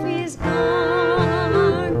itself is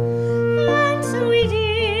gone. And so it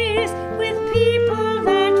is with people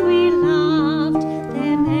that we loved,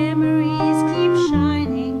 their memories keep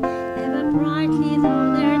shining ever brightly, though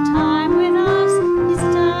their time with us is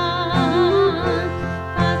done.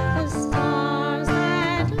 But the stars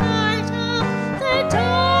that light up the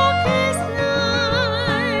darkest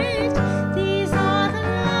night, these are the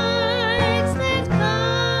lights that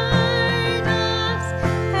guide us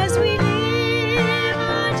as we live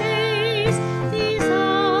our days. These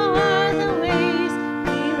are the ways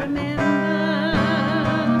we remember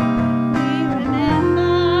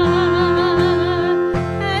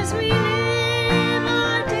as we live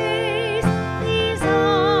our days. These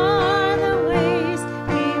are the ways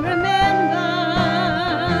we remember.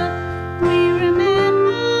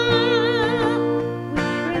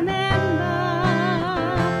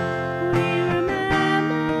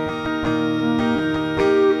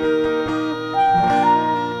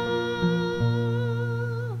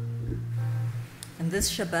 And this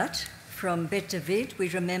Shabbat, from Bet David, we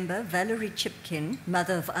remember Valerie Chipkin,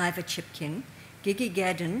 mother of Ivor Chipkin, Gigi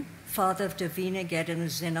Gaddon, father of Davina Gaddon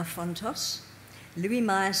Xenophontos, Louis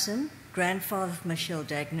Meyerson, grandfather of Michelle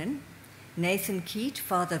Dagnan, Nathan Keat,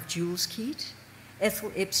 father of Jules Keat,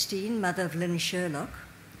 Ethel Epstein, mother of Lynn Sherlock,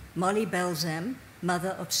 Molly Balsam,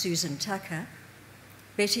 mother of Susan Tucker,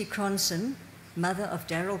 Betty Cronson, mother of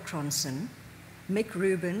Darrell Cronson, Mick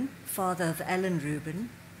Rubin, father of Alan Rubin,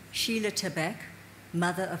 Sheila Tabak,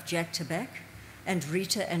 mother of Jack Tabak, and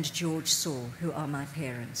Rita and George Saul, who are my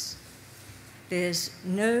parents. There's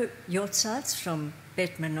no yortzites from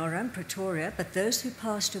Bet Menorah, Pretoria, but those who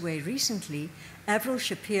passed away recently, Avril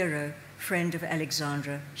Shapiro, friend of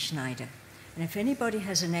Alexandra Schneider. And if anybody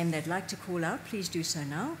has a name they'd like to call out, please do so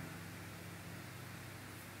now.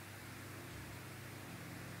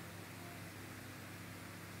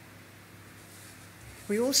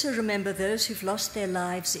 We also remember those who've lost their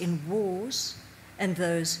lives in wars and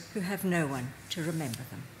those who have no one to remember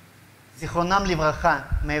them. Zichronam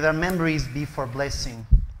livracha, may their memories be for blessing.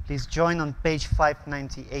 Please join on page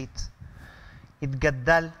 598.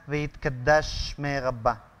 יתגדל ויתקדש שמי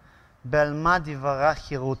רבה, בעלמד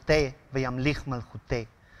יברך ירותי וימליך מלכותי,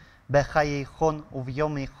 בחיי חון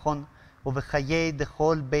וביום חון ובחיי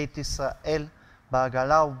דכל בית ישראל,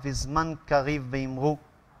 בעגלה ובזמן קריב ואמרו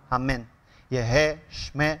אמן. יהא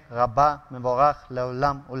שמי רבה מבורך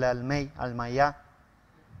לעולם ולעלמי עלמיה,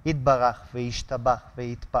 יתברך וישתבח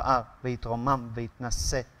ויתפאר ויתרומם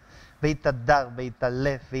ויתנשא ויתהדר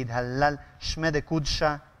ויתעלה ויתהלל שמי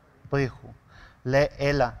דקודשה בריחו.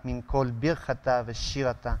 לאלה מן כל ברכתה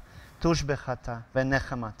ושירתה, תושבחתה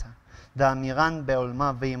ונחמתה, דאמירן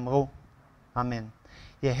בעולמה ואמרו אמן.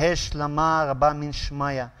 יהא שלמה רבה מן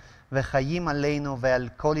שמיה, וחיים עלינו ועל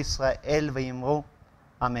כל ישראל ואמרו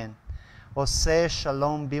אמן. עושה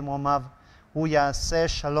שלום במרומיו, הוא יעשה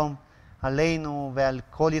שלום עלינו ועל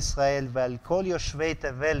כל ישראל ועל כל יושבי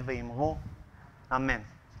תבל ואמרו אמן.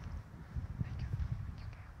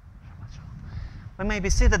 We may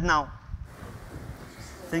be seated now.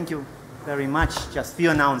 Thank you very much. Just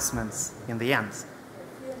few announcements in the end.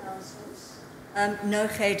 No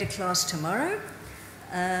Cheder class tomorrow.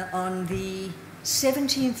 On the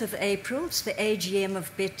 17th of April, it's the AGM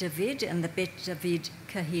of Bet David and the Bet David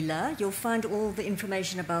Kahila. You'll find all the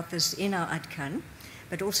information about this in our Adkan.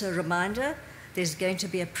 But also a reminder, there's going to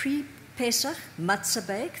be a pre-Pesach matzah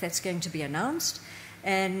bake that's going to be announced.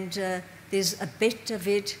 And there's a Bet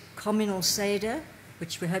David communal Seder,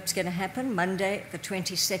 which we hope is going to happen. Monday, the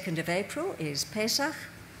 22nd of April, is Pesach.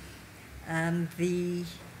 The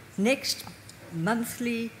next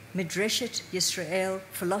monthly Midreshet Yisrael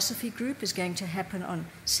philosophy group is going to happen on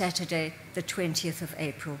Saturday, the 20th of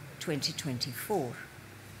April, 2024.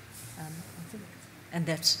 And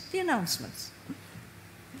that's the announcements.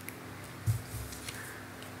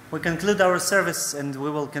 We conclude our service and we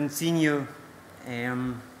will continue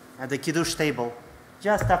at the Kiddush table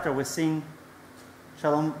just after we sing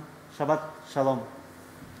Shalom, Shabbat Shalom.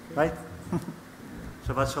 Right?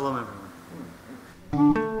 Shabbat Shalom,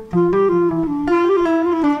 everyone.